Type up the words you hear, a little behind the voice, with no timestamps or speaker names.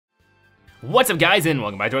What's up guys, and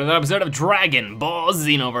welcome back to another episode of Dragon Ball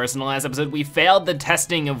Xenoverse. In the last episode, we failed the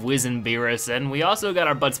testing of Whis and Beerus, and we also got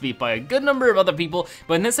our butts beat by a good number of other people,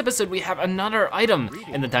 but in this episode we have another item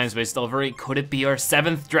in the time space delivery. Could it be our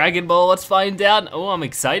 7th Dragon Ball? Let's find out. Oh, I'm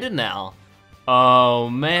excited now. Oh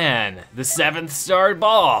man, the 7th star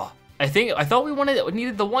ball. I thought we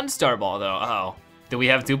needed the 1-star ball though. Oh, do we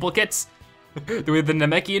have duplicates? Do we have the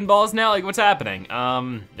Namekian balls now? Like, what's happening?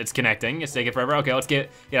 It's connecting. It's taking forever. Okay, let's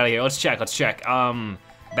get out of here. Let's check.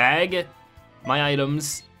 Bag, my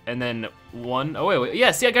items, and then one. Oh wait.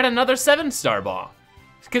 Yeah, see, I got another 7-star ball.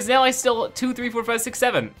 Because now I still 2, 3, 4, 5, 6,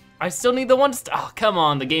 7. I still need the 1-star. Oh, come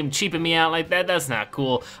on, the game cheaping me out like that. That's not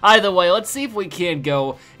cool. Either way, let's see if we can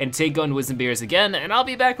go and take on Whis and Beerus again, and I'll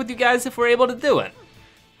be back with you guys if we're able to do it.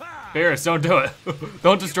 Beerus, don't do it.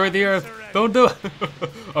 Don't destroy the earth. Don't do it.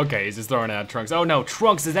 Okay, he's just throwing out Trunks. Oh no,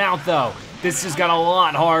 Trunks is out though. This just got a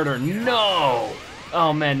lot harder. No.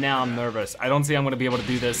 Oh man, now I'm nervous. I don't see I'm gonna be able to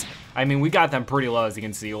do this. I mean, we got them pretty low, as you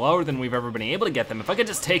can see, lower than we've ever been able to get them. If I could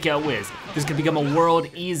just take out Whis, this could become a world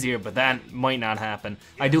easier, but that might not happen.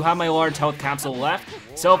 I do have my large health capsule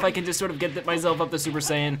left, so if I can just sort of get myself up to Super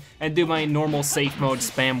Saiyan and do my normal safe mode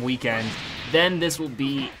spam weekend, then this will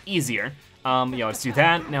be easier. Yeah, let's do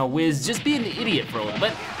that. Now, Whis, just be an idiot for a little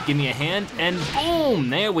bit. Give me a hand, and boom!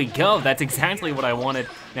 There we go. That's exactly what I wanted.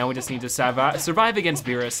 Now we just need to survive against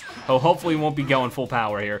Beerus. Oh, hopefully we won't be going full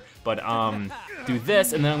power here. But, do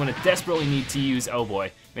this, and then I'm gonna desperately need to use, oh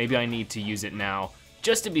boy, maybe I need to use it now.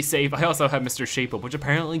 Just to be safe, I also have Mr. Shape Up, which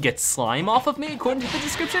apparently gets slime off of me, according to the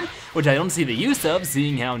description, which I don't see the use of,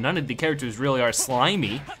 seeing how none of the characters really are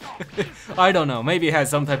slimy. I don't know, maybe it has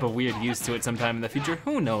some type of weird use to it sometime in the future,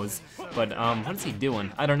 who knows? But, what is he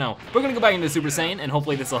doing? I don't know. We're gonna go back into Super Saiyan, and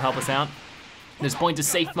hopefully this will help us out. There's point to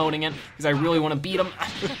safe moding it, because I really want to beat him.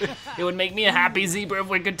 It would make me a happy zebra if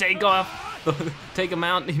we could take him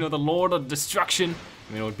out, you know, the Lord of Destruction.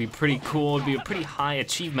 I mean, it would be pretty cool. It'd be a pretty high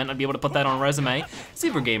achievement. I'd be able to put that on a resume.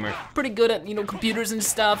 Zebra Gamer, pretty good at, you know, computers and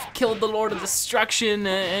stuff. Killed the Lord of Destruction,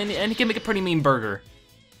 and he can make a pretty mean burger.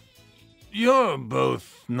 You're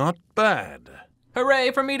both not bad. Hooray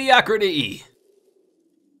for mediocrity!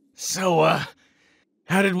 So,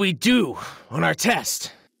 how did we do on our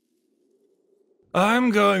test? I'm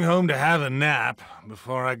going home to have a nap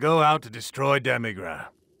before I go out to destroy Demigra.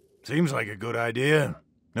 Seems like a good idea.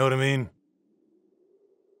 Know what I mean?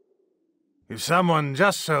 If someone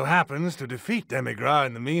just so happens to defeat Demigra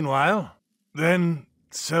in the meanwhile, then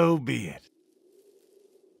so be it.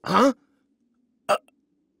 Huh?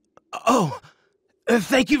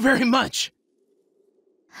 Thank you very much.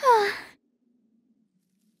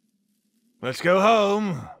 Let's go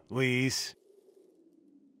home, Whis.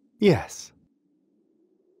 Yes.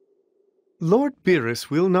 Lord Beerus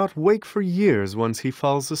will not wake for years once he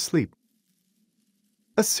falls asleep.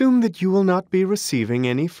 Assume that you will not be receiving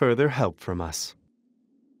any further help from us.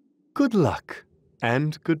 Good luck,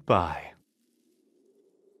 and goodbye.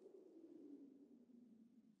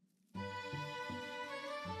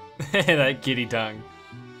 That kitty tongue.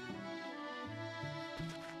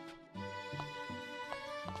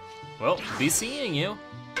 Well, be seeing you.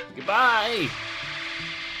 Goodbye.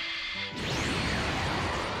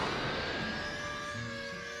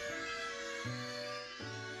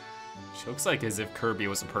 She looks like as if Kirby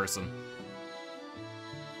was a person.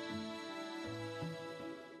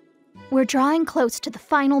 We're drawing close to the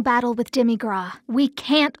final battle with Demigra. We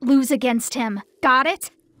can't lose against him. Got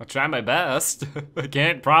it? I'll try my best. I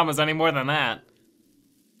can't promise any more than that.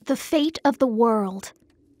 The fate of the world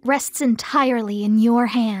rests entirely in your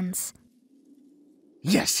hands.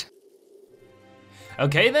 Yes.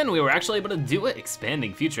 Okay then, we were actually able to do it.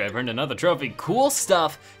 Expanding future, I've earned another trophy. Cool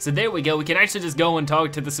stuff. So there we go, we can actually just go and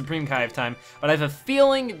talk to the Supreme Kai of Time, but I have a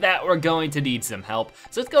feeling that we're going to need some help.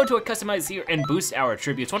 So let's go to a customize here and boost our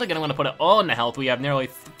attributes. Once again, I'm gonna put it all in the health. We have nearly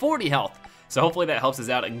 40 health. So hopefully that helps us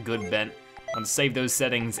out a good bit. Let's save those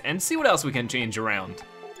settings and see what else we can change around.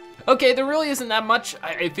 Okay, there really isn't that much.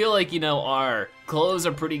 I feel like, you know, our clothes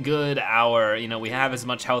are pretty good. We have as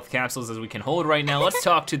much health capsules as we can hold right now. Let's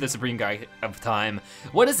talk to the Supreme Guy of Time.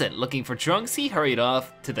 What is it? Looking for Trunks? He hurried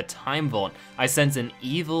off to the Time Vault. I sense an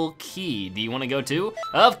evil key. Do you want to go too?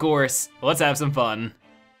 Of course. Let's have some fun.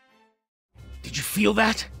 Did you feel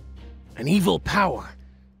that? An evil power.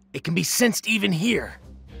 It can be sensed even here.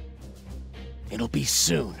 It'll be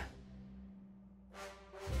soon.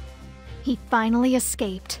 He finally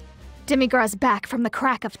escaped. Demigra's back from the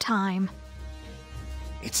crack of time.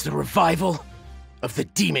 It's the revival of the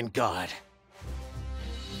demon god.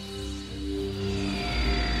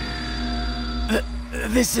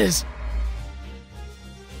 This is...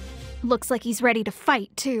 Looks like he's ready to fight,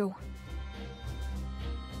 too.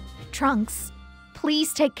 Trunks.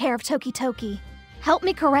 Please take care of Toki Toki. Help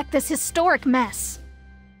me correct this historic mess.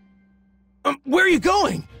 Where are you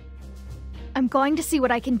going? I'm going to see what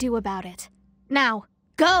I can do about it. Now,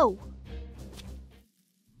 go!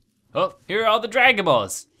 Oh, here are all the Dragon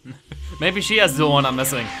Balls. Maybe she has the one I'm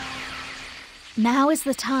missing. Now is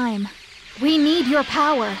the time. We need your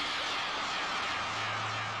power.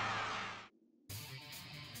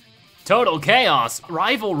 Total chaos,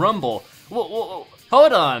 rival rumble. Whoa,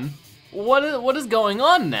 hold on. What is going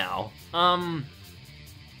on now?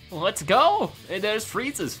 Let's go. There's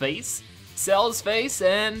Frieza's face, Cell's face,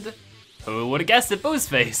 and who would have guessed it, Boo's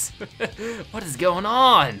face? What is going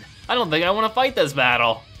on? I don't think I want to fight this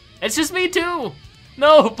battle. It's just me too.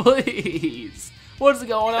 No, please. What's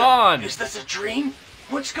going on? Is this a dream?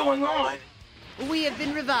 What's going on? We have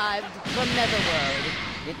been revived from Netherworld.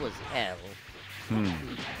 It was hell.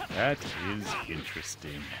 That is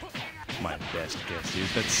interesting. My best guess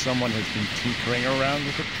is that someone has been tinkering around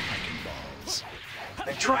with the Dragon Balls.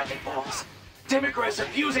 The Dragon Balls! Demigra's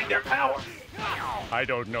abusing their power! I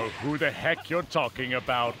don't know who the heck you're talking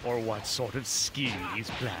about or what sort of scheme he's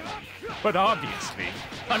planning. But obviously,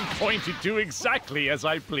 I'm going to do exactly as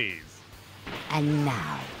I please. And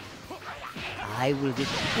now, I will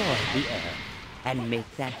destroy the Earth and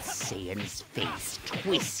make that Saiyan's face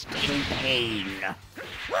twist in pain.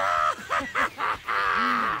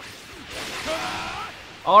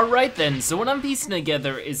 Alright then, so what I'm piecing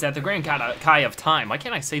together is that the Grand Kai of Time, why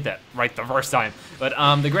can't I say that right the first time? But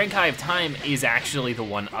the Grand Kai of Time is actually the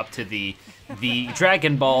one up to the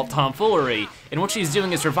Dragon Ball tomfoolery. And what she's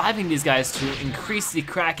doing is reviving these guys to increase the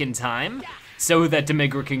crack in time so that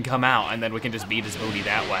Demigra can come out and then we can just beat his booty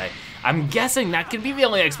that way. I'm guessing that could be the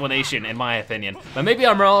only explanation in my opinion, but maybe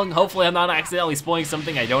I'm wrong. Hopefully I'm not accidentally spoiling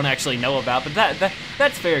something I don't actually know about, but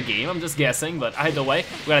that's fair game. I'm just guessing, but either way,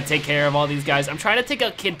 we gotta take care of all these guys. I'm trying to take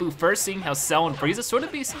out Kid Buu first, seeing how Cell and Frieza sort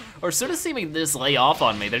of seeming to just lay off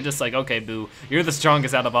on me. They're just like, okay, Buu, you're the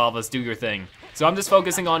strongest out of all of us, do your thing. So I'm just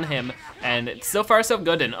focusing on him, and so far so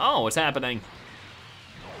good, and oh, what's happening?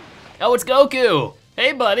 Oh, it's Goku!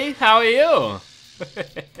 Hey buddy, how are you?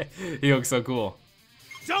 He looks so cool.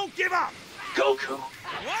 Don't give up! Goku!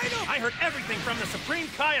 I heard everything from the Supreme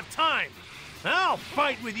Kai of Time. I'll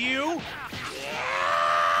fight with you.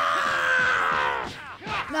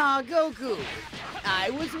 Nah, Goku,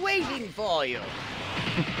 I was waiting for you.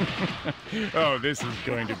 Oh, this is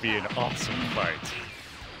going to be an awesome fight.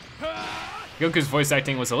 Goku's voice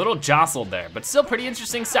acting was a little jostled there, but still pretty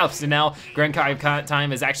interesting stuff. So now Grand Kai of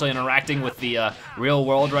Time is actually interacting with the real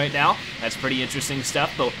world right now. That's pretty interesting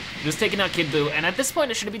stuff, but just taking out Kid Buu, and at this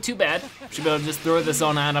point it shouldn't be too bad. Should be able to just throw this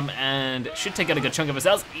on at him and should take out a good chunk of his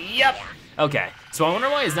health. Yep. Okay, so I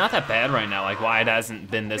wonder why he's not that bad right now, like why it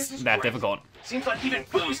hasn't been that difficult. Seems like even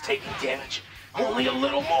Boo's taking damage. Only a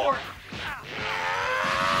little more.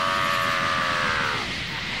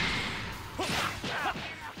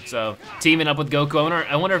 So, teaming up with Goku.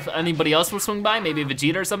 I wonder if anybody else will swing by, maybe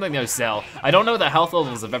Vegeta or something. No, Cell. I don't know the health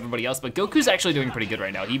levels of everybody else, but Goku's actually doing pretty good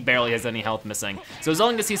right now. He barely has any health missing. So as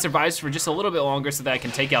long as he survives for just a little bit longer so that I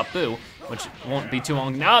can take out Buu, which won't be too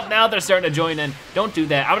long. Now they're starting to join in. Don't do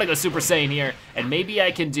that. I'm gonna go Super Saiyan here, and maybe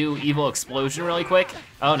I can do Evil Explosion really quick.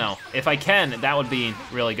 Oh no, if I can, that would be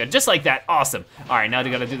really good. Just like that, awesome. All right, now they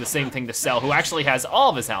gotta do the same thing to Cell, who actually has all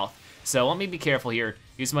of his health. So let me be careful here.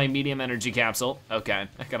 Use my medium energy capsule. Okay,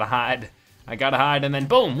 I gotta hide, and then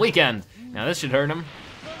boom, weekend. Now this should hurt him.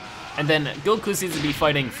 And then Goku seems to be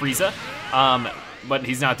fighting Frieza, but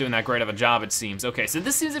he's not doing that great of a job, it seems. Okay, so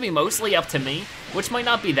this seems to be mostly up to me, which might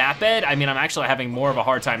not be that bad. I mean, I'm actually having more of a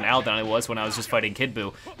hard time now than I was when I was just fighting Kid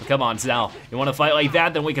Buu. But come on, Cell, you wanna fight like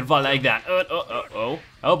that, then we can fight like that. Oh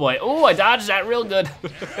boy, oh, I dodged that real good.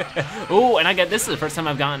 Oh, and this is the first time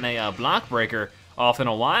I've gotten a block breaker off in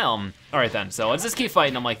a while. All right then, so let's just keep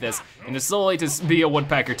fighting him like this and just slowly just be a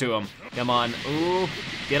woodpecker to him. Come on, ooh,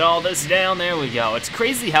 get all this down, there we go. It's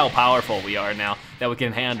crazy how powerful we are now that we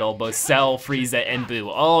can handle both Cell, Frieza, and Buu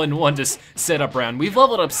all in one just setup round. We've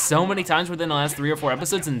leveled up so many times within the last 3 or 4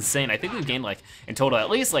 episodes, insane. I think we've gained like, in total, at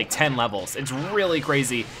least like 10 levels. It's really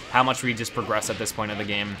crazy how much we just progress at this point of the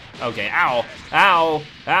game. Okay, ow, ow,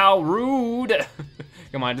 ow, rude.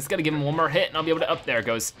 Come on, just gotta give him one more hit and I'll be able to, up there it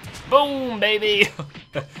goes. Boom, baby.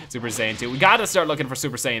 Super Saiyan 2. We gotta start looking for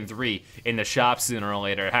Super Saiyan 3 in the shop sooner or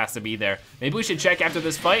later. It has to be there. Maybe we should check after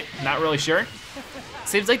this fight, not really sure.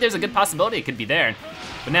 Seems like there's a good possibility it could be there.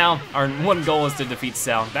 But now, our one goal is to defeat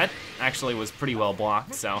Cell. That actually was pretty well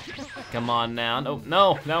blocked, so. Come on now,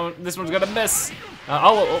 no, this one's gonna miss.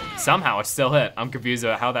 Somehow it still hit. I'm confused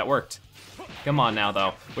about how that worked. Come on now,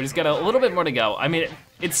 though. We just got a little bit more to go. I mean,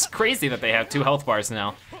 it's crazy that they have 2 health bars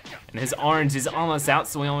now. And his orange is almost out,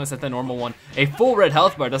 so we almost hit the normal one. A full red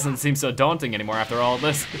health bar doesn't seem so daunting anymore after all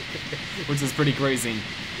this, which is pretty crazy.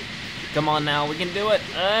 Come on now, we can do it.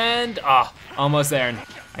 And, almost there. And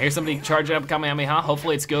I hear somebody charging up Kamehameha.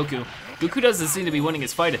 Hopefully it's Goku. Goku doesn't seem to be winning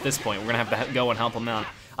his fight at this point. We're gonna have to go and help him out.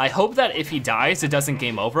 I hope that if he dies, it doesn't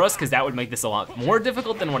game over us, because that would make this a lot more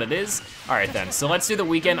difficult than what it is. All right then, so let's do the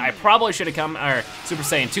weekend. I probably should have come, or Super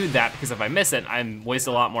Saiyan 2 that, because if I miss it, I'm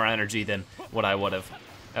wasting a lot more energy than what I would have.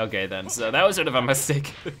 Okay then, so that was sort of a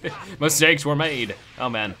mistake. Mistakes were made. Oh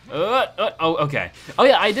man, okay. Oh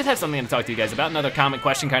yeah, I did have something to talk to you guys about, another comment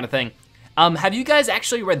question kind of thing. Have you guys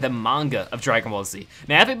actually read the manga of Dragon Ball Z?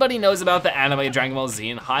 Now everybody knows about the anime Dragon Ball Z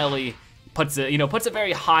and highly puts it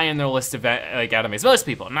very high in their list of like animes. Most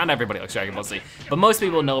people, not everybody likes Dragon Ball Z, but most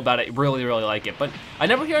people know about it, really like it. But I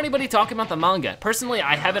never hear anybody talking about the manga. Personally,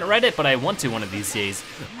 I haven't read it, but I want to one of these days.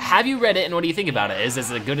 Have you read it, and what do you think about it? Is it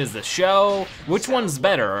as good as the show? Which one's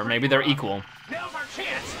better, or maybe they're equal? Now's our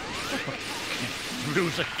chance.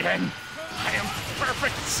 Lose again. I am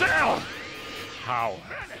perfect Cell. Power,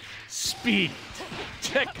 speed,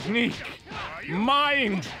 technique,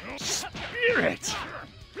 mind, spirit.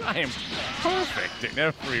 I am perfect in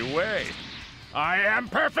every way. I am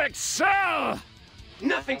perfect Cell!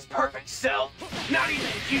 Nothing's perfect, Cell. Not even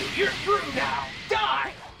you. You're through now.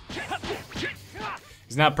 Die!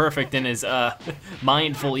 He's not perfect in his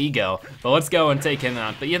mindful ego, but let's go and take him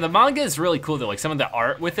out. But yeah, the manga is really cool though. Like some of the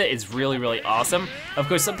art with it is really awesome. Of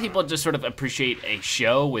course, some people just sort of appreciate a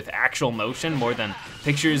show with actual motion more than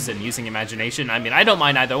pictures and using imagination. I mean, I don't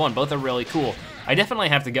mind either one. Both are really cool. I definitely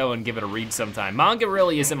have to go and give it a read sometime. Manga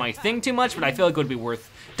really isn't my thing too much, but I feel like it would be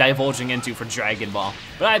worth divulging into for Dragon Ball.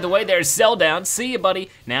 But either way, there's Cell down. See you, buddy.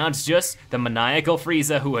 Now it's just the maniacal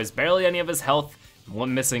Frieza, who has barely any of his health.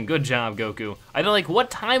 One missing. Good job, Goku. I don't like, what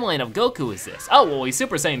timeline of Goku is this? Oh, well, he's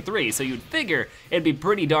Super Saiyan 3, so you'd figure it'd be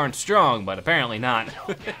pretty darn strong, but apparently not.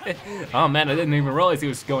 Oh man, I didn't even realize he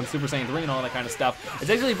was going Super Saiyan 3 and all that kind of stuff.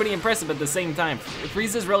 It's actually pretty impressive at the same time.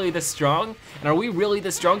 Frieza's really this strong? And are we really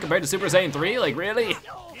this strong compared to Super Saiyan 3? Like, really?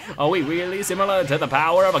 Are we really similar to the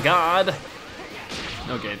power of a god?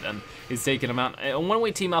 Okay, then. He's taking him out. And when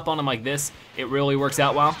we team up on him like this, it really works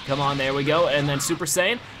out well. Come on, there we go. And then Super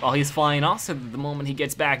Saiyan, while he's flying off, so that the moment he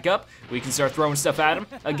gets back up, we can start throwing stuff at him.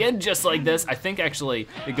 Again, just like this. I think actually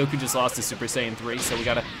Goku just lost to Super Saiyan 3, so we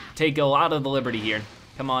gotta take a lot of the liberty here.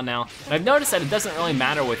 Come on now. And I've noticed that it doesn't really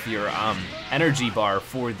matter with your energy bar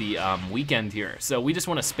for the weekend here. So we just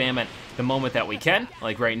want to spam it the moment that we can,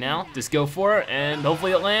 like right now. Just go for it, and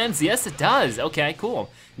hopefully it lands. Yes, it does. Okay, cool.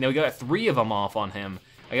 Now we got 3 of them off on him.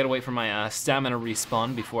 I gotta wait for my stamina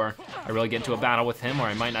respawn before I really get into a battle with him, or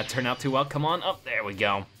I might not turn out too well. Come on, up, there we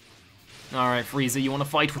go. All right, Frieza, you wanna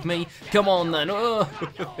fight with me? Come on then,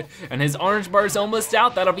 And his orange bar's almost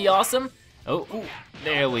out, that'll be awesome. Oh, ooh,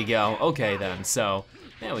 there we go. Okay then, so,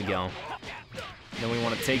 there we go. Then we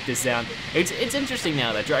want to take this down. It's interesting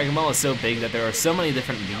now that Dragon Ball is so big that there are so many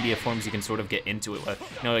different media forms you can sort of get into it with.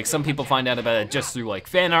 You know, like some people find out about it just through like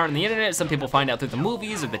fan art on the internet, some people find out through the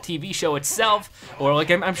movies or the TV show itself, or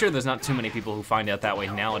like I'm sure there's not too many people who find out that way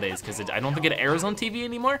nowadays, because I don't think it airs on TV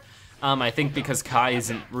anymore. I think because Kai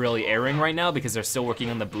isn't really airing right now because they're still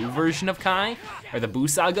working on the Buu version of Kai, or the Buu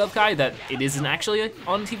saga of Kai, that it isn't actually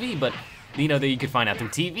on TV, but you know, that you could find out through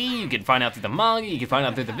TV, you could find out through the manga, you could find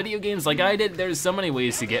out through the video games like I did. There's so many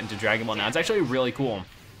ways to get into Dragon Ball now. It's actually really cool.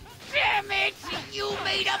 Damn it! You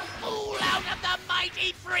made a fool out of the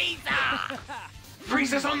mighty Frieza!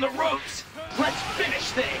 Frieza's on the ropes! Let's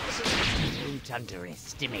finish things! Don't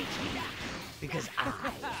underestimate me, because I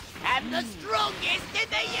am the strongest in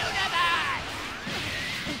the universe!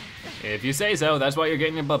 If you say so, that's why you're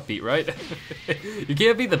getting your butt beat, right? You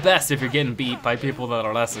can't be the best if you're getting beat by people that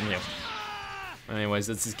are less than you. Anyways,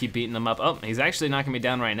 let's just keep beating them up. Oh, he's actually knocking me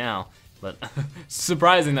down right now. But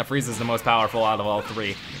surprising that Frieza's the most powerful out of all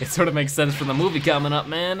 3. It sort of makes sense for the movie coming up,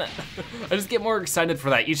 man. I just get more excited for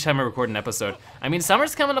that each time I record an episode. I mean,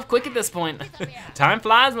 summer's coming up quick at this point. Time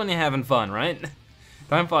flies when you're having fun, right?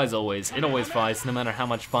 Time flies always. It always flies, no matter how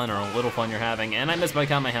much fun or little fun you're having. And I miss my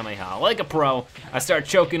Kamehameha. Like a pro, I start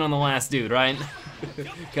choking on the last dude, right?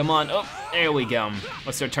 Come on, oh, there we go.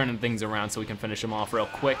 Let's start turning things around so we can finish him off real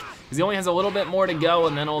quick. Because he only has a little bit more to go,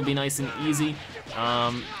 and then it'll be nice and easy.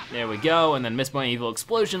 There we go, and then miss my evil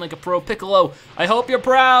explosion like a pro Piccolo. I hope you're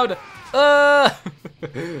proud. Oh,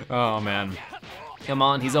 man. Come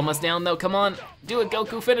on, he's almost down though, come on. Do it,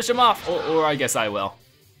 Goku, finish him off. Or I guess I will.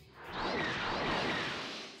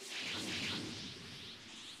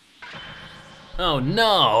 Oh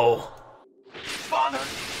no! Father,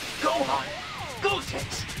 Gohan,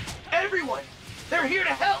 Gotenks, everyone, they're here to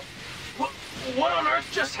help. What on earth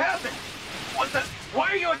just happened? Why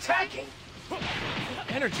are you attacking?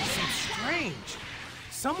 Energy seems strange.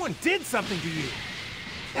 Someone did something to you.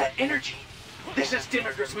 That energy. This is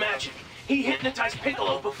Demigra's magic. He hypnotized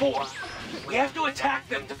Piccolo before. We have to attack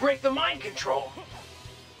them to break the mind control.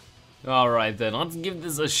 Alright then, let's give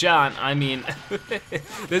this a shot. I mean,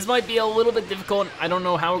 this might be a little bit difficult. I don't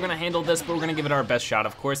know how we're gonna handle this, but we're gonna give it our best shot,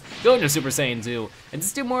 of course. Go into Super Saiyan 2, and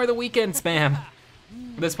just do more of the weekend spam.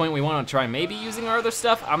 At this point, we wanna try maybe using our other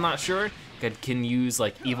stuff, I'm not sure. Can use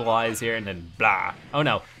like Evil Eyes here and then blah. Oh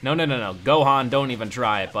no, no. Gohan, don't even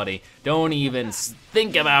try it, buddy. Don't even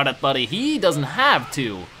think about it, buddy. He doesn't have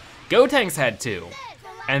to. Gotenks had to.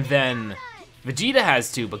 And then Vegeta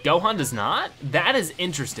has to, but Gohan does not? That is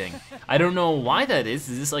interesting. I don't know why that is.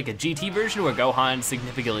 Is this like a GT version where Gohan's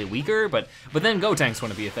significantly weaker? But then Gotenks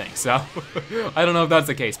want to be a thing, so I don't know if that's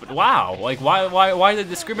the case. But wow, like why the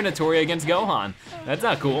discriminatory against Gohan? That's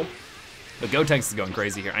not cool. But Gotenks is going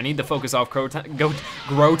crazy here. I need to focus off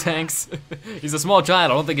Grotanks. He's a small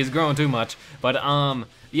child, I don't think he's growing too much. But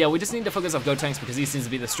yeah, we just need to focus off Gotenks because he seems to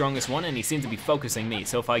be the strongest one and he seems to be focusing me.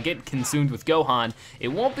 So if I get consumed with Gohan, it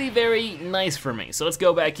won't be very nice for me. So let's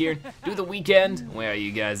go back here, do the weekend. Where are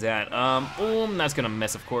you guys at? Boom, that's gonna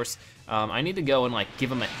miss, of course. I need to go and like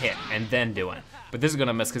give him a hit and then do it. But this is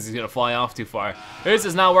gonna miss because he's gonna fly off too far. This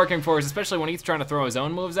is not working for us, especially when he's trying to throw his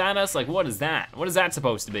own moves at us. Like, what is that? What is that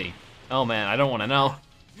supposed to be? Oh man, I don't wanna know.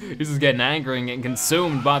 He's just getting angry and getting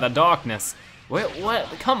consumed by the darkness. What?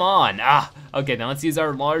 Come on. Okay, now let's use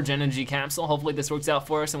our large energy capsule. Hopefully this works out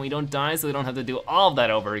for us and we don't die so we don't have to do all of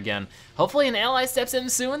that over again. Hopefully an ally steps in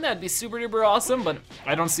soon. That'd be super duper awesome, but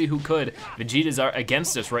I don't see who could. Vegeta's are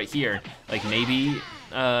against us right here. Like maybe,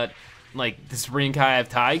 like the Supreme Kai of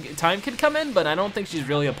Time could come in, but I don't think she's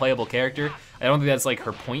really a playable character. I don't think that's like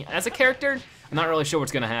her point as a character. I'm not really sure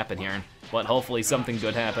what's gonna happen here, but hopefully something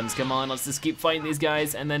good happens. Come on, let's just keep fighting these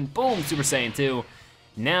guys, and then boom, Super Saiyan 2.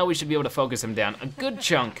 Now we should be able to focus him down a good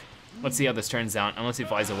chunk. Let's see how this turns out, unless he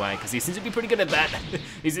flies away, because he seems to be pretty good at that.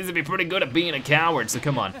 He seems to be pretty good at being a coward, so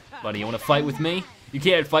come on. Buddy, you wanna fight with me? You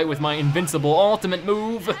can't fight with my invincible ultimate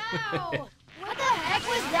move. Ow! What the heck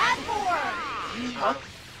was that for? Huh?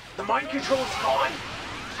 The mind control is gone?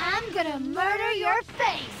 I'm gonna murder your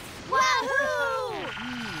face! Wahoo!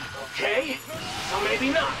 Okay, so maybe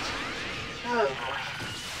not.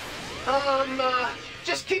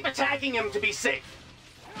 Just keep attacking him to be safe.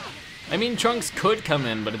 I mean, Trunks could come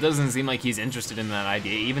in, but it doesn't seem like he's interested in that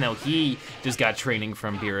idea, even though he just got training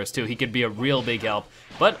from Beerus too. He could be a real big help,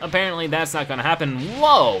 but apparently that's not gonna happen.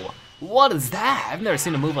 Whoa! What is that? I've never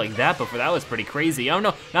seen a move like that before. That was pretty crazy. Oh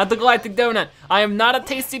no, not the Galactic Donut. I am not a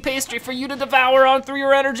tasty pastry for you to devour on through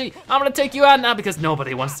your energy. I'm gonna take you out now because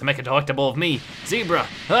nobody wants to make a delectable of me. Zebra,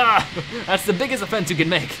 that's the biggest offense you can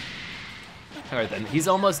make. All right then, he's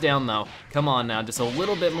almost down though. Come on now, just a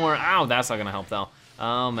little bit more. Ow, that's not gonna help though.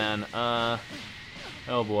 Oh man,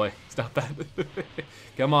 oh boy, stop that.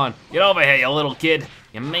 Come on, get over here, you little kid.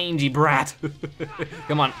 You mangy brat.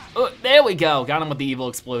 Come on, oh, there we go. Got him with the evil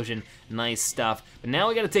explosion, nice stuff. But now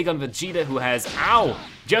we gotta take on Vegeta who has, ow,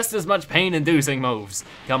 just as much pain-inducing moves.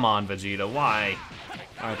 Come on, Vegeta, why?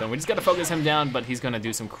 All right then, we just gotta focus him down, but he's gonna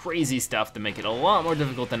do some crazy stuff to make it a lot more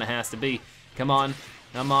difficult than it has to be. Come on,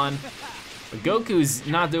 come on. But Goku's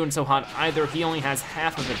not doing so hot either. He only has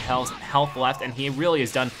half of his health left, and he really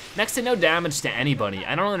has done next to no damage to anybody.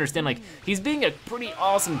 I don't understand, like, he's being a pretty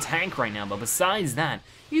awesome tank right now, but besides that,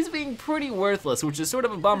 he's being pretty worthless, which is sort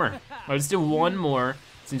of a bummer. Let's do one more,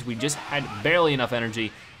 since we just had barely enough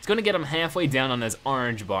energy. It's gonna get him halfway down on his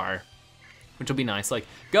orange bar, which will be nice. Like,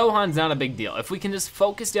 Gohan's not a big deal. If we can just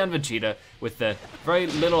focus down Vegeta with the very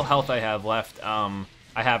little health I have left, I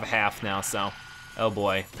have half now, so. Oh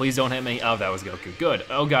boy, please don't hit me. Oh, that was Goku, good.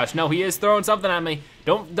 Oh gosh, no, he is throwing something at me.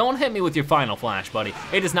 Don't hit me with your final flash, buddy.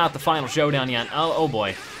 It is not the final showdown yet. Oh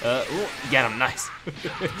boy, ooh, get him, nice.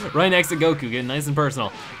 Right next to Goku, getting nice and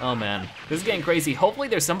personal. Oh man, this is getting crazy. Hopefully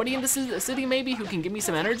there's somebody in the city maybe who can give me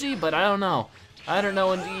some energy, but I don't know. I don't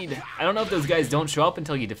know indeed. I don't know if those guys don't show up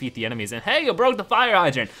until you defeat the enemies. And hey, you broke the fire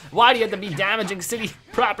hydrant. Why do you have to be damaging city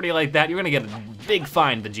property like that? You're gonna get a big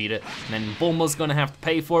fine, Vegeta. And then Bulma's gonna have to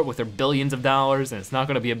pay for it with her billions of dollars, and it's not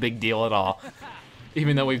gonna be a big deal at all.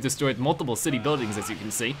 Even though we've destroyed multiple city buildings, as you can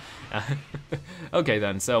see. Okay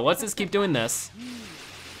then, so let's just keep doing this.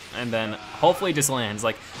 And then hopefully it just lands.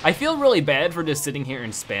 Like, I feel really bad for just sitting here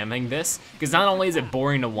and spamming this, because not only is it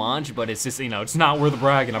boring to watch, but it's just, you know, it's not worth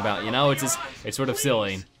bragging about, you know? It's just, it's sort of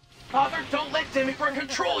silly. Father, don't let Demigra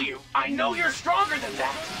control you. I know you're stronger than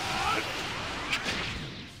that.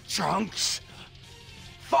 Trunks?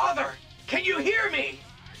 Father, can you hear me?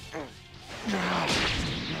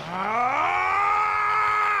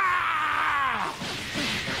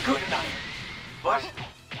 Good enough. but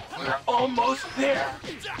we're almost there.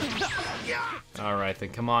 All right, then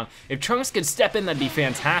come on. If Trunks could step in, that'd be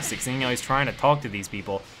fantastic, seeing how he's trying to talk to these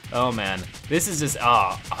people. Oh man, this is just,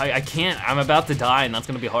 I can't, I'm about to die, and that's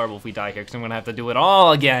gonna be horrible if we die here, because I'm gonna have to do it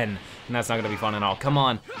all again, and that's not gonna be fun at all. Come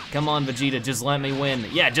on, Vegeta, just let me win.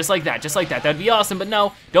 Yeah, just like that, that'd be awesome, but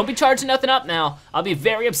no, don't be charging nothing up now. I'll be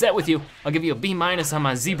very upset with you. I'll give you a B- on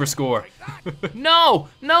my Zebra score. No,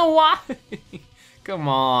 why? Come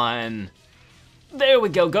on. There we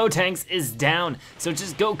go, Gotenks is down. So it's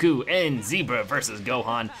just Goku and Zebra versus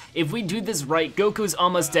Gohan. If we do this right, Goku's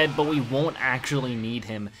almost dead, but we won't actually need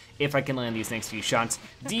him if I can land these next few shots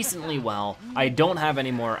decently well. I don't have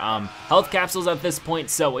any more health capsules at this point,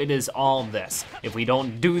 so it is all this. If we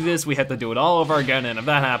don't do this, we have to do it all over again, and if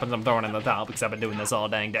that happens, I'm throwing in the towel because I've been doing this all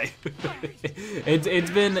dang day.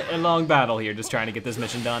 It's been a long battle here just trying to get this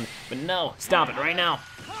mission done, but no, stop it right now.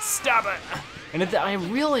 Stop it. And I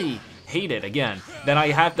really hate it again that I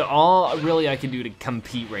have to, all really I can do to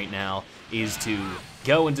compete right now is to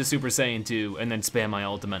go into Super Saiyan 2 and then spam my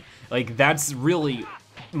ultimate. Like, that's really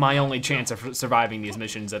my only chance of surviving these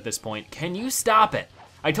missions at this point. Can you stop it?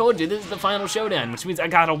 I told you this is the final showdown, which means I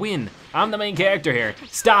gotta win. I'm the main character here.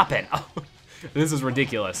 Stop it. This is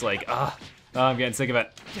ridiculous. Like, I'm getting sick of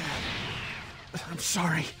it. Dad, I'm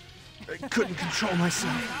sorry. I couldn't control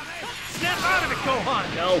myself. Snap out of it,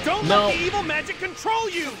 Gohan! No, Don't no. let the evil magic control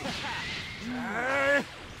you!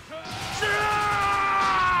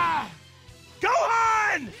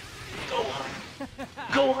 Gohan!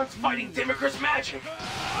 Gohan's fighting Demigra's magic.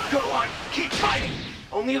 Gohan, keep fighting.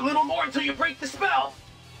 Only a little more until you break the spell.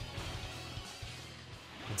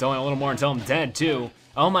 It's only a little more until I'm dead, too.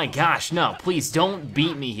 Oh my gosh, no, please don't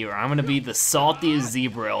beat me here. I'm gonna be the saltiest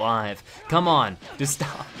zebra alive. Come on, just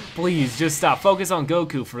stop. Please, just stop. Focus on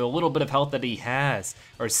Goku for a little bit of health that he has,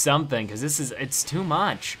 or something, because it's too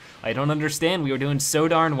much. I don't understand. We were doing so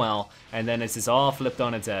darn well, and then it's just all flipped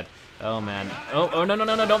on its head. Oh man. Oh, no,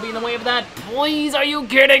 don't be in the way of that. Please, are you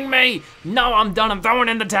kidding me? No, I'm done. I'm throwing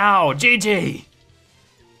in the towel. GG.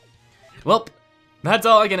 Well, that's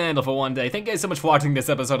all I can handle for one day. Thank you guys so much for watching this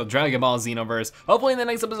episode of Dragon Ball Xenoverse. Hopefully in the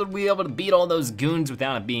next episode we'll be able to beat all those goons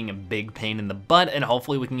without it being a big pain in the butt, and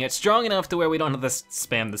hopefully we can get strong enough to where we don't have to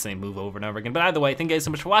spam the same move over and over again. But either way, thank you guys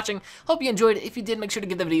so much for watching. Hope you enjoyed it. If you did, make sure to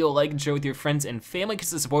give the video a like and share with your friends and family,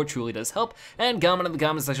 because the support truly does help. And comment in the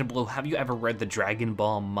comment section below, have you ever read the Dragon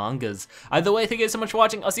Ball mangas? Either way, thank you guys so much for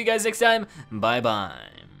watching. I'll see you guys next time.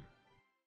 Bye-bye.